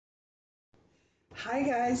Hi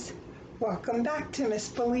guys, welcome back to Miss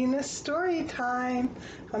Belina's Story Time.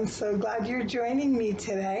 I'm so glad you're joining me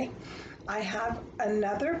today. I have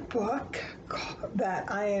another book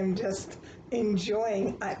that I am just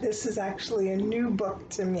enjoying. This is actually a new book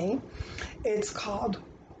to me. It's called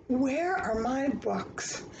Where Are My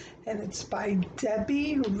Books? And it's by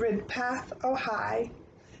Debbie Ridpath, Ohio.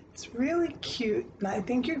 It's really cute and I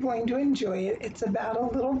think you're going to enjoy it. It's about a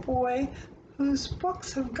little boy whose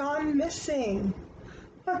books have gone missing.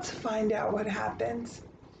 Let's find out what happens.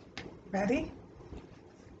 Ready?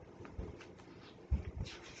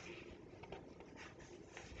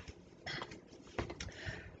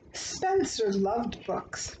 Spencer loved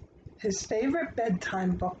books. His favorite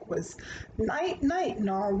bedtime book was Night, Night,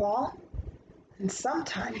 Narwhal, and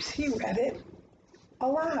sometimes he read it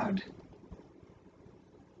aloud.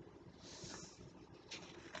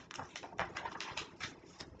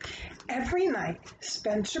 Every night,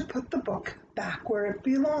 Spencer put the book back where it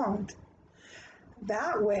belonged.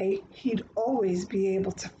 That way, he'd always be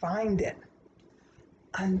able to find it.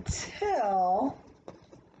 Until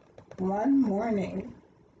one morning.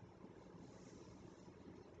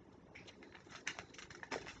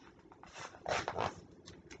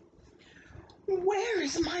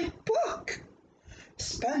 Where's my book?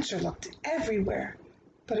 Spencer looked everywhere,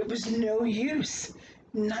 but it was no use.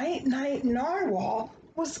 Night, Night, Narwhal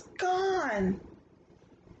was gone.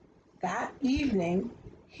 That evening,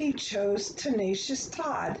 he chose Tenacious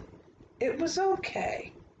Todd. It was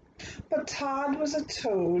okay. But Todd was a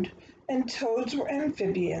toad, and toads were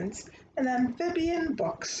amphibians, and amphibian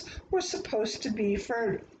books were supposed to be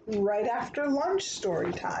for right after lunch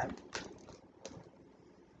story time.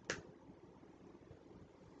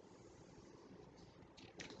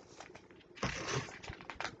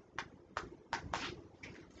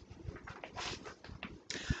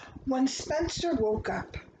 When Spencer woke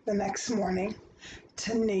up the next morning,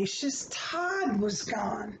 Tenacious Todd was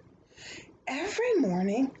gone. Every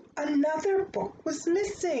morning, another book was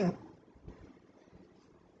missing.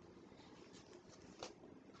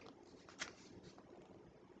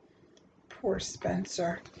 Poor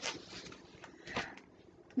Spencer.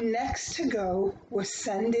 Next to go was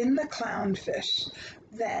Send in the Clownfish.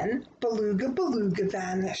 Then Beluga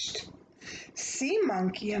vanished. Sea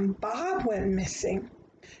Monkey and Bob went missing.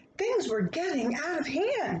 Things were getting out of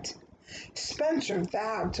hand. Spencer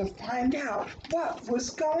vowed to find out what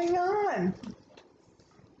was going on.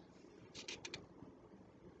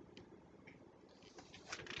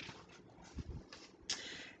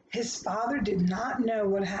 His father did not know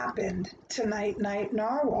what happened to Night Night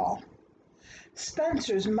Narwhal.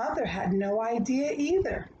 Spencer's mother had no idea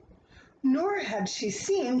either, nor had she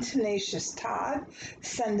seen Tenacious Todd,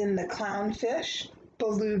 Send in the Clownfish,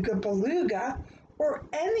 Beluga, or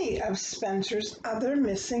any of Spencer's other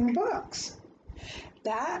missing books.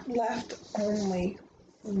 That left only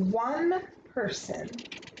one person.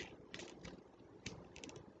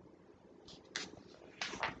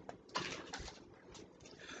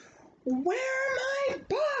 Where are my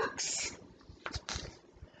books?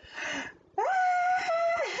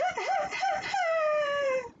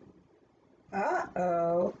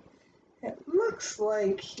 Uh-oh. It looks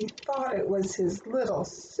like he thought it was his little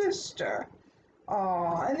sister.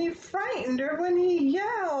 Aw, and he frightened her when he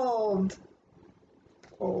yelled.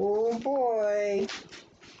 Oh boy.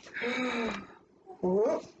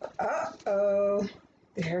 Whoop, uh-oh.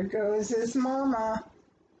 There goes his mama.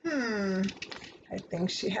 I think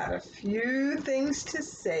she had a few things to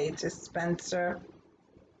say to Spencer.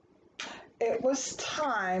 It was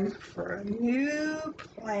time for a new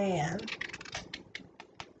plan.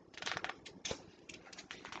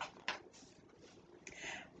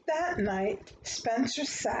 That night, Spencer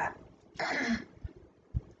set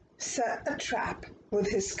a trap with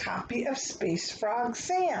his copy of Space Frog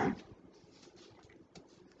Sam.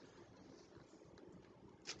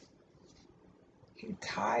 He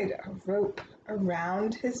tied a rope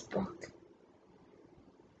around his book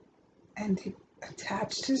and he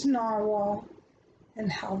attached his narwhal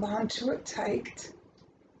and held onto it tight.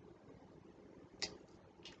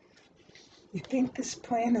 You think this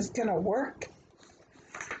plan is gonna work?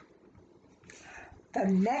 The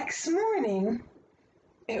next morning,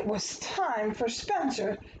 it was time for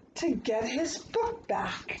Spencer to get his book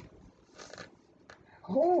back.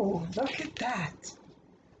 Oh, look at that.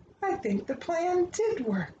 I think the plan did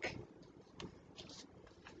work.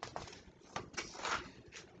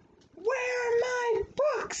 Where are my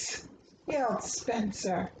books? Yelled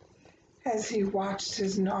Spencer as he watched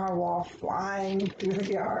his narwhal flying through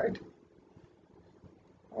the yard.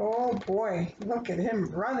 Oh boy, look at him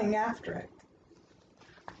running after it.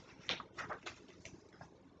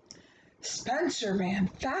 Spencer ran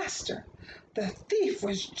faster. The thief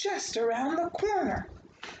was just around the corner.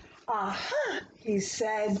 Aha, he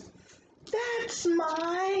said, that's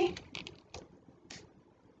my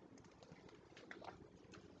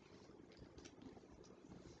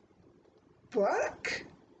book.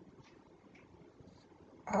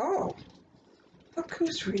 Oh, look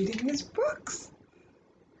who's reading his books.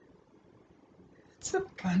 It's a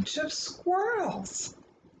bunch of squirrels.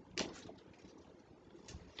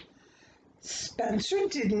 Spencer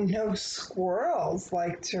didn't know squirrels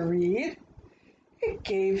like to read. It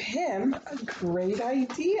gave him a great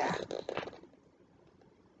idea.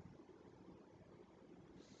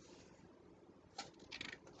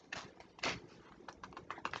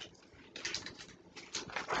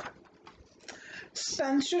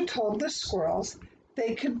 Spencer told the squirrels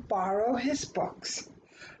they could borrow his books,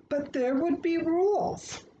 but there would be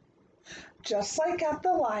rules. Just like at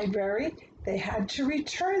the library, they had to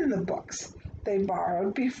return the books they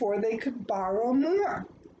borrowed before they could borrow more.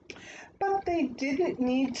 But they didn't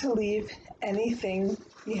need to leave anything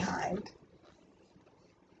behind.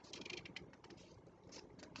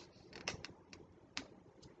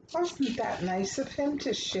 Wasn't that nice of him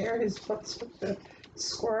to share his books with the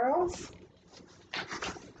squirrels?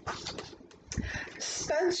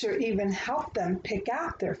 Spencer even helped them pick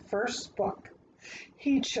out their first book.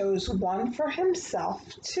 He chose one for himself,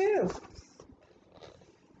 too.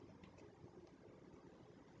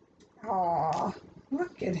 Aw,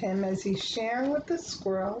 look at him as he's sharing with the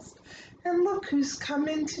squirrels. And look who's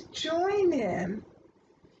coming to join him.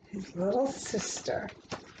 His little sister.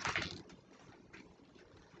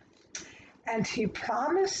 And he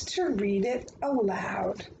promised to read it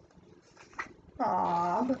aloud.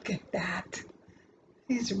 Aw, look at that.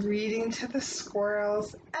 He's reading to the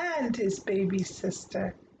squirrels and his baby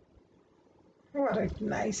sister. What a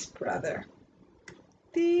nice brother.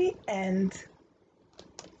 The end.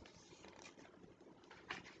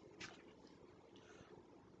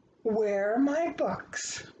 Where are my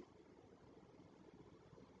books?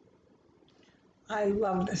 I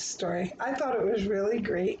love this story. I thought it was really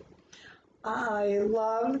great. I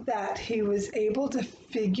love that he was able to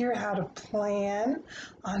figure out a plan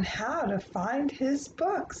on how to find his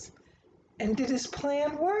books. And did his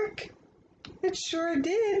plan work? It sure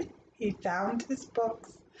did. He found his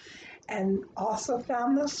books and also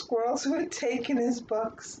found the squirrels who had taken his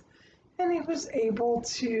books. And he was able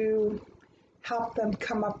to help them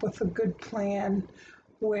come up with a good plan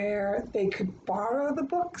where they could borrow the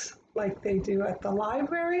books like they do at the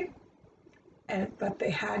library, but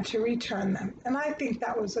they had to return them. And I think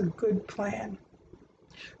that was a good plan.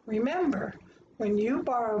 Remember, when you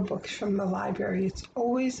borrow books from the library, it's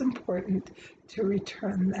always important to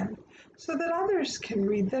return them so that others can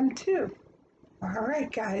read them too. All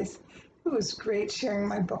right, guys, it was great sharing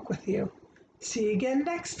my book with you. See you again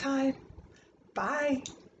next time. Bye.